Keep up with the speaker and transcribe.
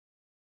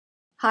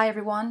Hi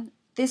everyone,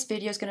 this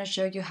video is going to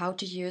show you how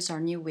to use our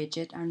new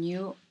widget, our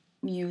new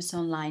Muse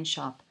online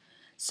shop.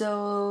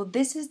 So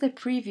this is the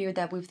preview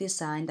that we've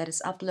designed that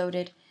is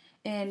uploaded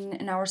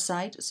in our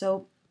site.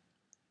 So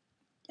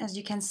as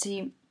you can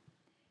see,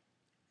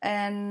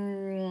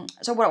 and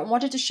so what I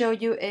wanted to show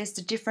you is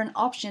the different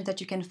options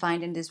that you can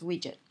find in this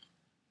widget.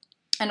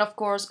 And of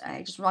course,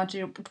 I just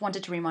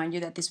wanted to remind you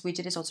that this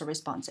widget is also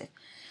responsive.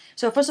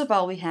 So first of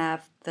all, we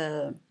have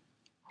the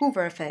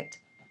hover effect.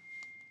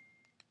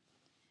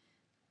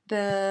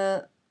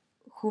 In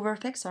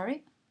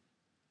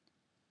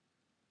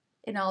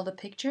all the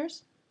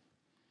pictures.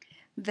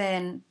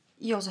 Then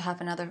you also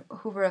have another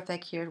hover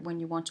effect here when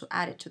you want to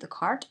add it to the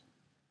cart.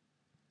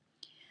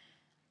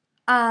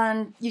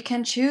 And you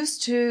can choose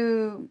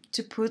to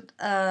put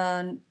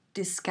a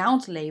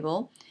discount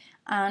label,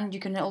 and you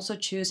can also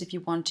choose if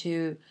you want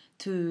to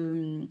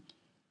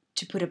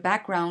put a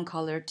background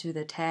color to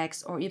the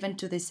text or even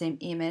to the same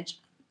image.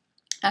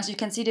 As you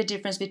can see the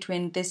difference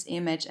between this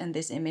image and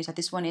this image, that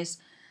this one is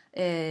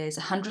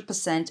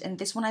 100%, and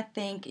this one, I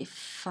think,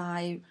 if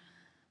I'm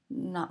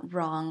not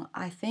wrong,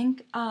 I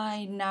think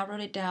I narrowed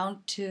it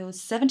down to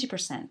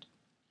 70%.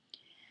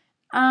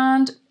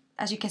 And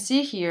as you can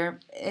see here,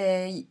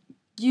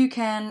 you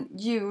can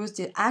use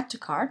the add to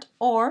cart,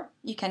 or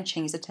you can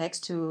change the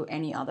text to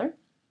any other.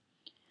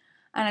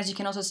 And as you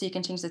can also see, you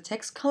can change the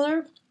text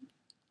color.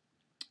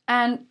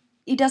 And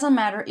it doesn't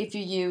matter if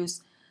you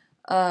use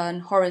a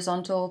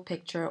horizontal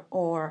picture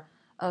or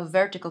a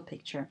vertical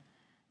picture,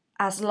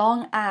 as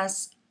long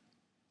as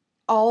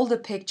all the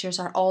pictures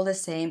are all the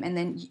same. And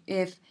then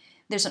if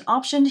there's an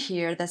option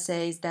here that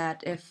says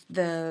that if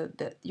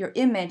your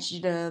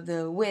image,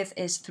 the width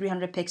is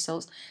 300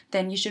 pixels,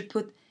 then you should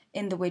put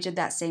in the widget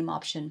that same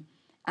option.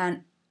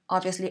 And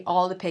obviously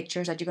all the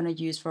pictures that you're going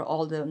to use for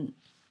all the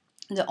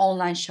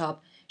online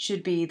shop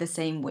should be the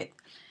same width.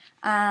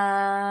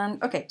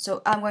 Okay,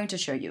 so I'm going to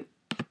show you.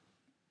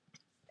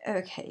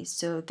 Okay,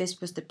 so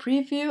this was the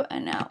preview,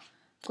 and now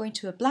I'm going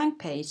to a blank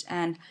page,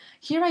 and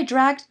here I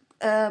dragged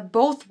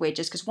both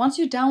widgets, because once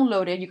you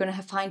download it, you're going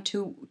to find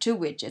two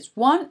widgets.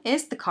 One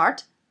is the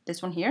cart,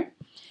 this one here,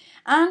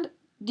 and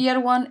the other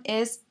one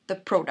is the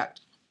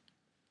product.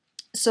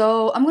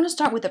 So I'm going to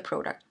start with the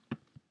product.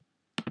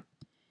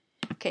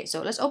 Okay,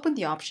 so let's open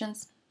the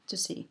options to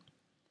see.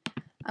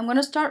 I'm going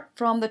to start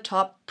from the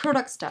top,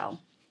 product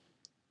style.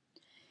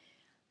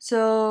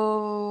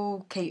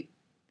 So, okay,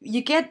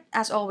 you get,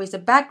 as always, the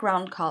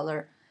background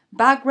color,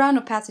 background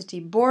opacity,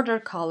 border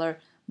color,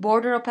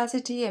 border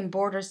opacity, and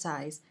border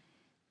size.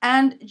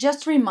 And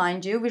just to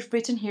remind you, we've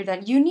written here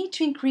that you need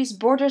to increase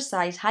border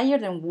size higher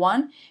than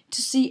 1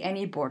 to see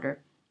any border.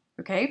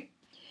 Okay,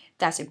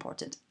 that's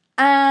important.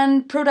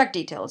 And product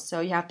details. So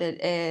you have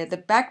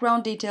the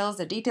background details,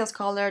 the details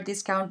color,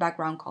 discount,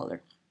 background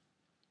color.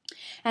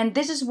 And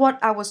this is what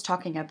I was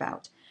talking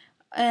about.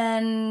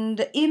 And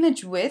the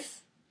image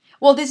width.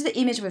 Well, this is the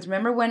image width.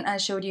 Remember when I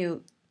showed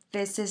you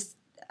this is,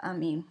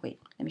 wait,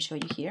 let me show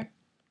you here.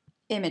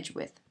 Image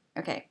width.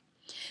 Okay.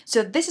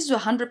 So this is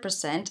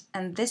 100%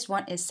 and this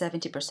one is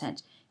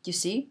 70%. You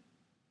see?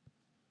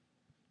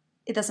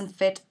 It doesn't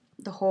fit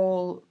the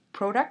whole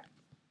product.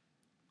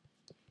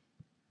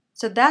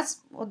 So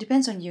that's, well,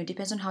 depends on you.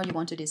 Depends on how you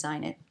want to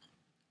design it.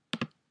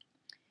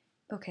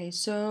 Okay,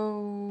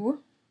 so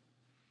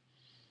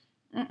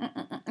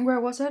where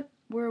was it?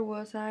 Where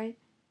was I?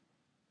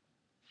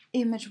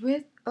 Image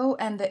width. Oh,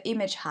 and the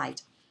image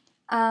height.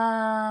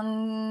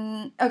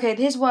 Okay,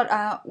 this is what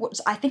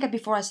I think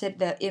before I said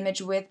the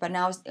image width, but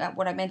now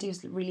what I meant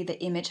is really the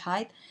image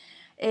height.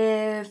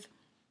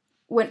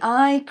 When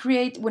I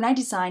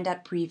designed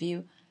that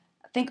preview,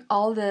 I think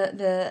all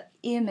the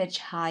image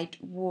height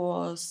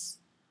was,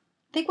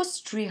 I think was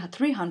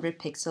 300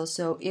 pixels.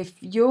 So if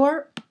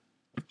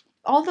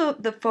all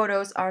the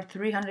photos are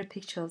 300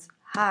 pixels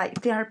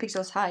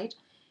height,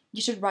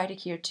 you should write it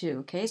here too.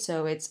 Okay,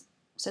 so it's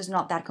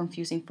not that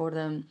confusing for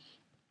them.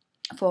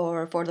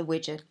 For the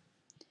widget.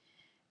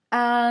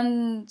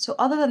 And so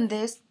other than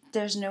this,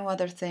 there's no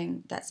other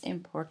thing that's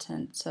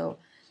important. So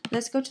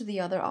let's go to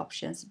the other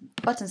options.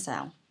 Button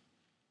style.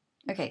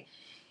 Okay,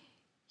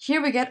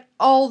 here we get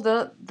all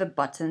the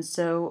buttons.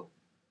 So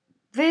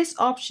this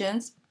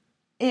options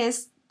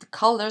is the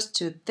colors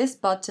to this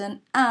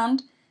button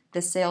and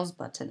the sales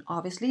button.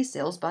 Obviously,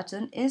 sales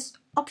button is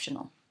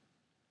optional.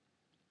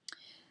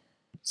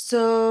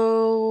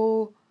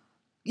 So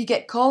you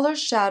get color,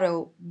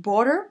 shadow,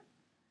 border,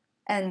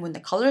 and when the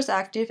color is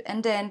active,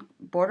 and then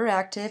border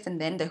active, and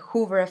then the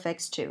hover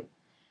effects too.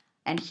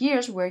 And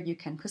here's where you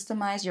can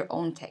customize your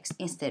own text.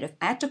 Instead of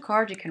add to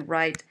cart, you can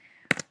write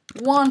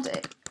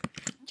wanted,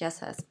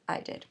 just as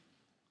I did.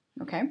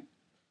 Okay.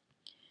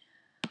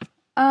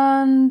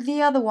 And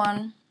the other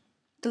one,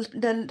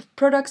 the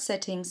product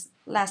settings,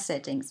 last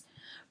settings.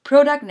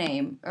 Product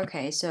name.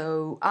 Okay,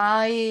 so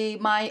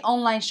my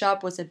online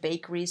shop was a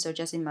bakery, so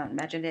just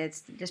imagine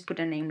it. Just put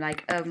a name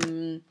like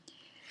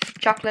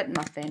chocolate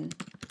muffin,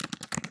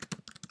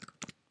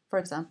 for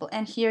example,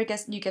 and here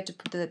you get to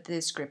put the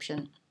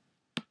description.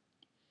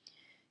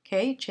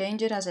 Okay,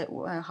 change it as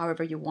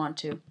however you want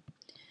to.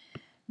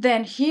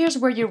 Then here's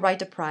where you write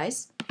the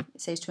price. It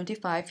says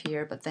 25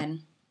 here, but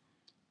then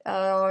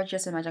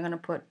just imagine I'm going to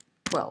put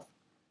 12.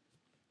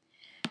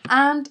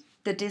 And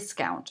the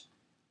discount.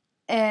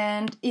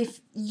 And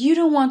if you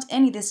don't want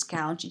any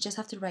discount, you just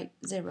have to write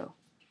 0.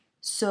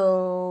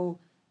 So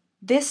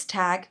this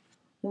tag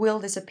will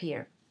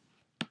disappear.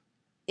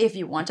 If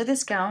you want a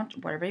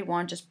discount, whatever you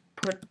want, just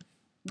put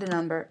the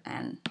number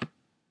and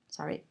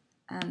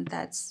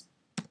that's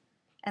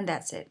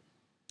it.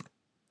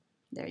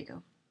 There you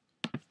go.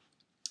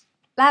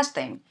 Last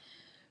thing,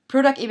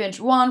 product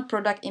image 1,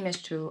 product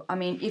image 2. I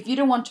mean, if you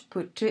don't want to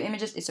put 2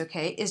 images, it's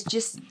okay. It's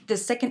just the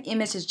second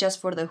image is just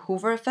for the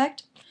hover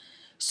effect.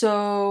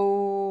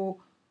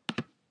 So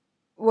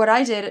what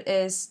I did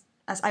is,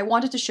 as I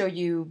wanted to show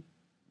you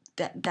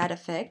that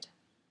effect,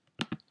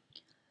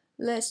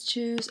 let's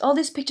choose, all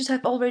these pictures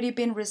have already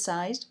been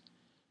resized.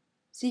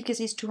 See, you can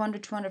see it's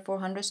 200, 200,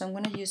 400, so I'm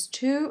going to use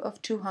 2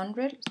 of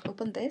 200. Let's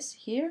open this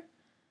here,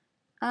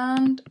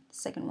 and the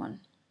second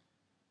one.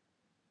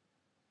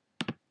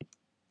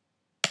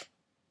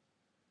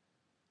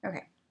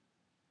 Okay.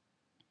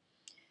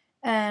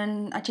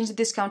 And I changed the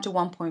discount to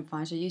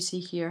 1.5, so you see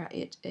here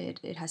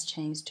it has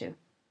changed too.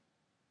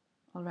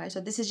 Alright, so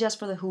this is just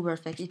for the hover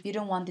effect. If you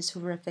don't want this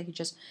hover effect, you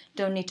just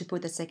don't need to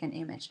put the second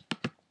image.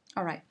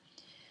 Alright,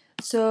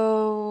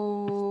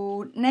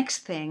 so next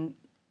thing,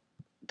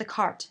 the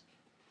cart.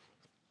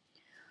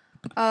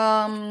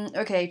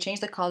 Okay, change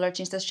the color,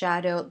 change the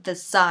shadow, the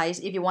size,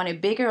 if you want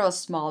it bigger or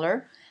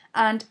smaller.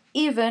 And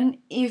even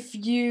if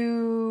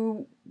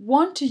you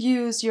want to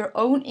use your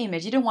own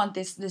image, you don't want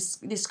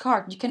this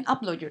card, you can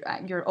upload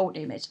your own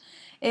image.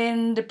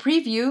 In the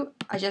preview,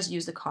 I just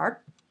used the card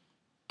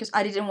because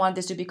I didn't want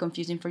this to be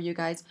confusing for you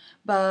guys,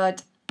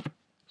 but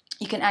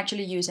you can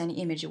actually use any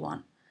image you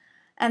want.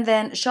 And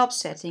then shop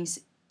settings.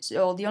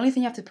 So the only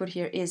thing you have to put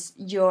here is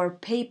your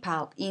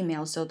PayPal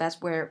email. So that's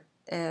where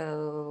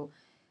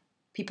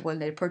people, when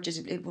they purchase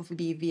it will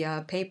be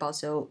via PayPal.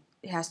 So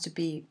it has to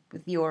be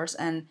with yours.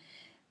 And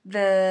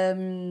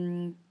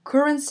the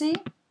currency,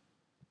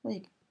 well,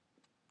 you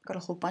got a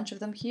whole bunch of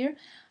them here.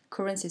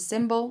 Currency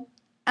symbol,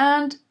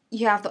 and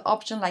you have the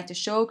option like to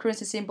show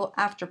currency symbol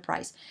after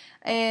price.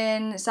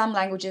 In some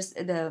languages,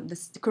 the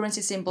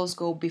currency symbols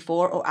go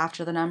before or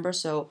after the number.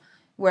 So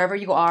wherever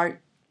you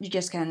are, you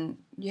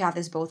have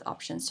this both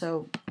options.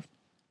 So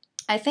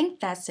I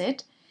think that's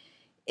it.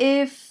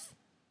 If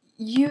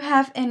you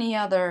have any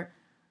other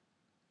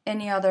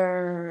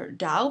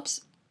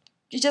doubts,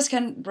 you just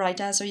can write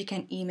us or you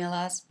can email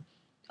us.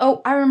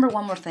 Oh, I remember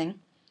one more thing.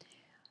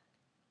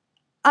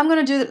 I'm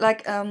gonna do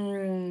like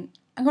I'm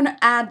gonna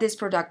add this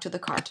product to the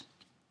cart.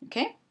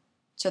 Okay,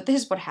 so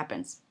this is what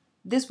happens.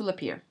 This will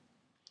appear.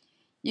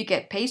 You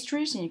get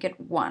pastries and you get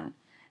 1.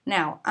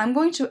 Now I'm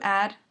going to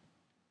add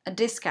a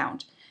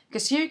discount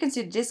because here you can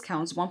see the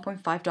discount's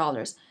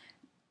 $1.5,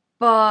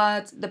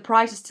 but the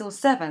price is still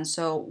 7.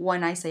 So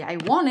when I say I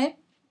want it,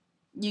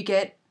 you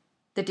get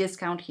the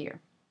discount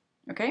here.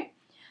 Okay.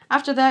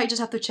 After that, you just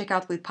have to check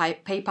out with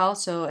PayPal.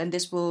 So, and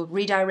this will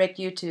redirect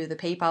you to the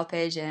PayPal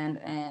page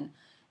and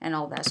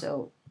all that.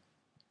 So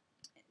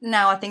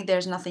now I think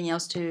there's nothing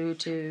else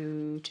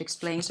to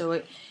explain.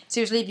 So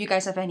seriously, if you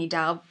guys have any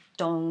doubt,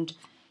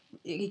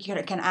 you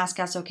can ask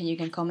us or you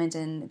can comment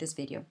in this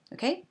video.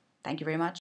 Okay? Thank you very much.